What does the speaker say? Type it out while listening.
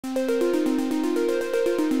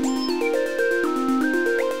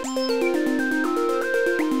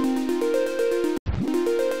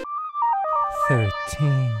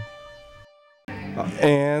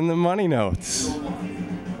And the money notes.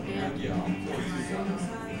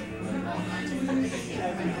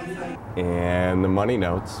 And the money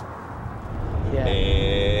notes. Yeah.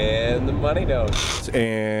 And the money notes.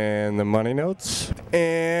 And the money notes.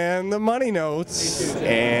 And the money notes.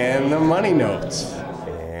 And the money notes.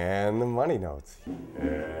 And the money notes.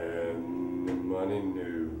 And the money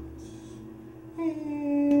notes.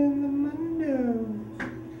 And the money notes.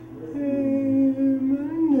 And the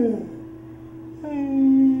money notes.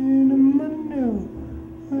 And the money notes.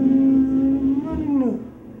 And the money notes.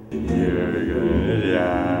 You're gonna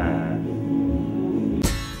die.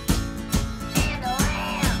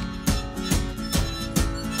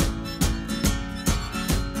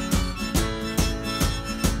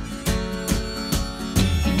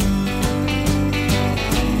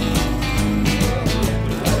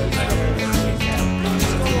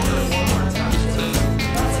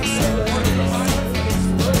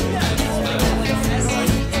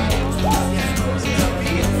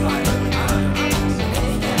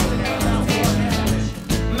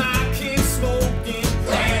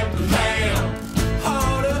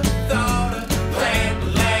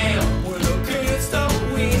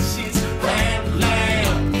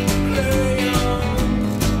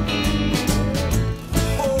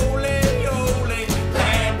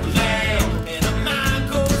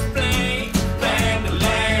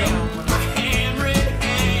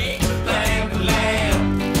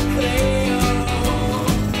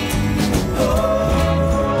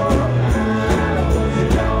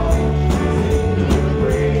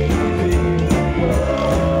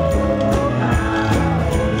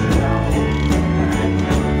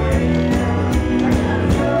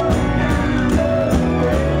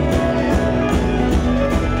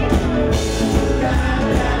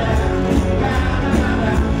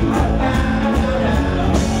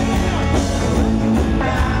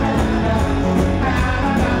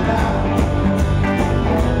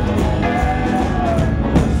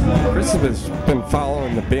 Has been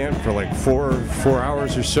following the band for like four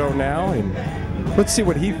hours or so now, and let's see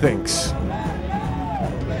what he thinks.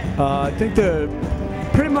 I think they're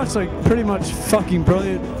pretty much fucking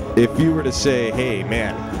brilliant. If you were to say, hey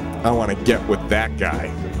man, I want to get with that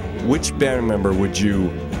guy, which band member would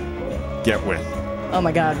you get with? Oh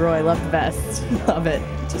my God, Roy, love the best. Love it.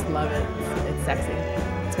 Just love it. It's sexy.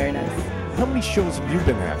 It's very nice. How many shows have you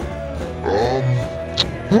been at?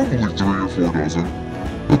 Probably 3 or 4 dozen.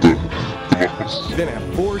 But then You've been at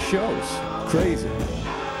 4 shows. Crazy.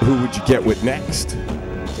 Who would you get with next?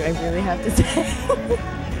 Do I really have to say?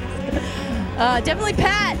 Definitely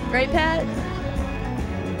Pat. Right, Pat?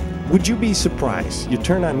 Would you be surprised? You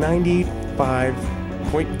turn on 95.5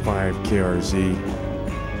 KRZ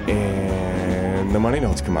and the money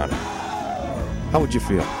notes come on. How would you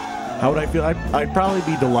feel? How would I feel? I'd probably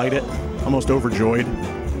be delighted, almost overjoyed.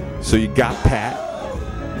 So you got Pat.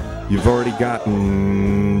 You've already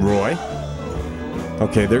gotten Roy.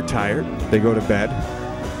 Okay, they're tired. They go to bed.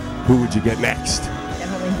 Who would you get next?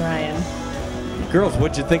 Definitely Brian. Girls,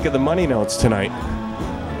 what'd you think of the money notes tonight? I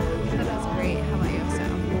thought it was great. How about you,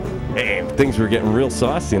 Sam? Hey, things were getting real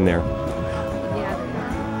saucy in there.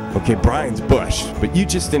 Yeah. Okay, Brian's Bush, but you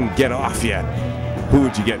just didn't get off yet. Who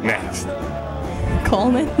would you get next?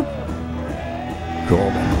 Coleman.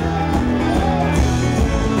 Coleman.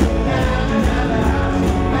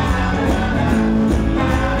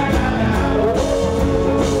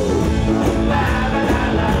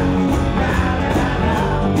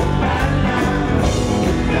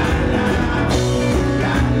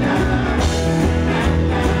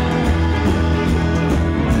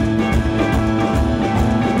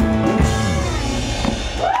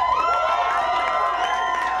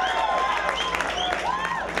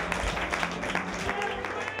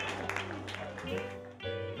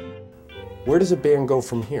 Where does a band go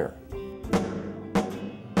from here?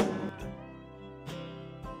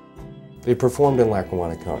 They performed in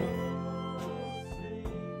Lackawanna County.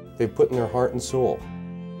 They put in their heart and soul,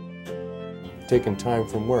 taking time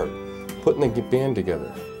from work, putting the band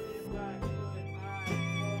together.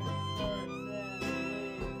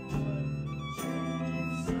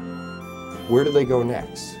 Where do they go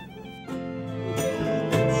next?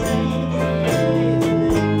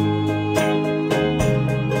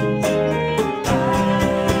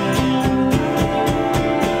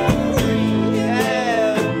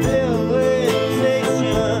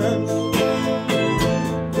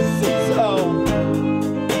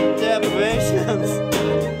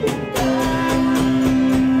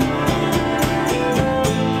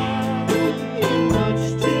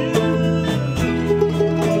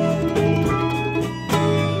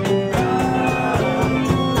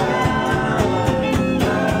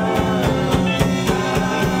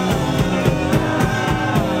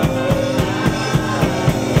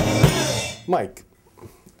 Mike,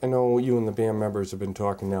 I know you and the band members have been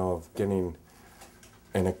talking now of getting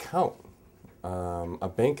an account,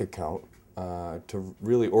 a bank account, to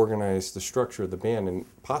really organize the structure of the band and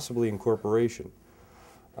possibly incorporation.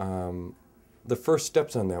 The first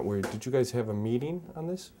steps on that, did you guys have a meeting on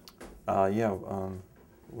this? Yeah,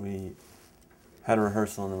 we had a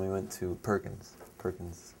rehearsal and then we went to Perkins.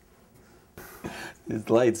 These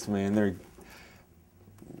lights, man, they're...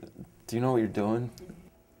 Do you know what you're doing?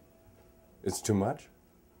 It's too much?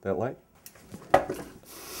 That light? Let's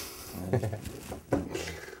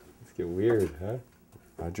get weird, huh?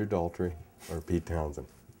 Roger Daltrey or Pete Townsend.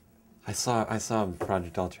 I saw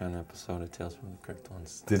Project Ultra on an episode of Tales from the Crypt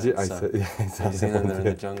once. Did you? I saw Have you seen them? They're in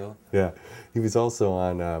the jungle. Yeah, he was also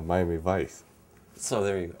on Miami Vice. So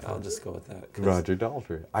there you go. I'll just go with that. Roger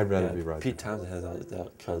Daltrey. I'd rather be Roger. Pete Townsend has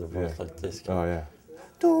that kind of voice like this. Oh yeah.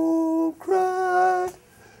 Don't cry.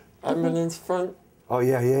 I'm in front. Oh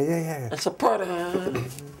yeah. It's a party.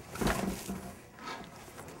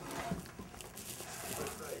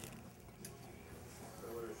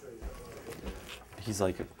 He's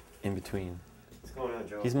like in between. What's going on,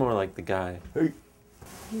 Joe? He's more like the guy. Hey.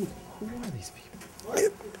 Who are these people?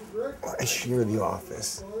 I share the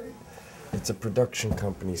office. It's a production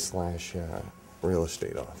company / real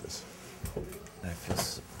estate office.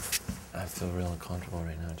 I feel real uncomfortable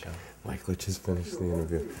right now, Joe. Mike, let's just finish the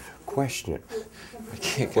interview. Question. I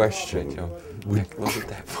can't Question. Joe. Look at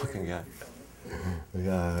that fucking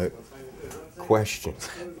guy. Question.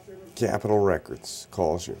 Capitol Records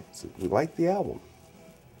calls you. Says, we like the album.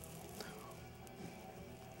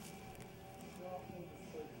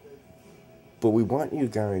 But we want you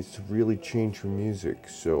guys to really change your music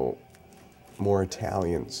so more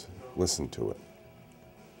Italians listen to it.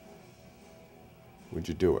 Would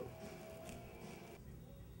you do it?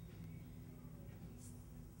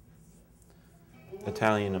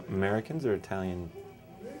 Italian Americans or Italian,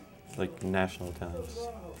 like national Italians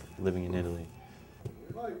living in Italy?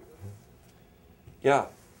 Yeah.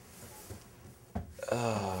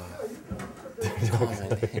 How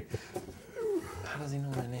does he know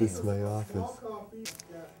my name? This is my office.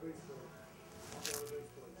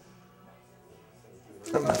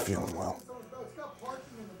 I'm not feeling well.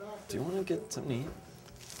 Do you want to get something to eat?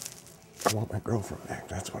 I want my girlfriend back.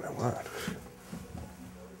 That's what I want.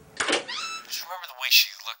 Just remember the way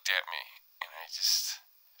she looked at me, and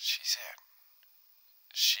she's it.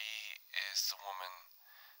 She is the woman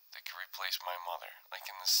that could replace my mother. Like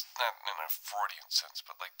in this, not in a Freudian sense,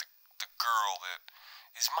 but like the girl that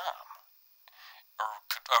is mom. Or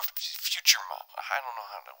future mom. I don't know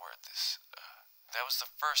how to word this. That was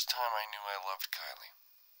the first time I knew I loved Kylie.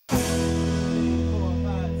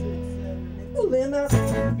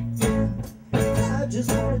 I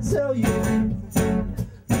just want to tell you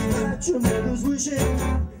that your mother's wishing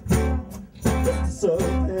so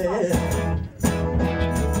bad.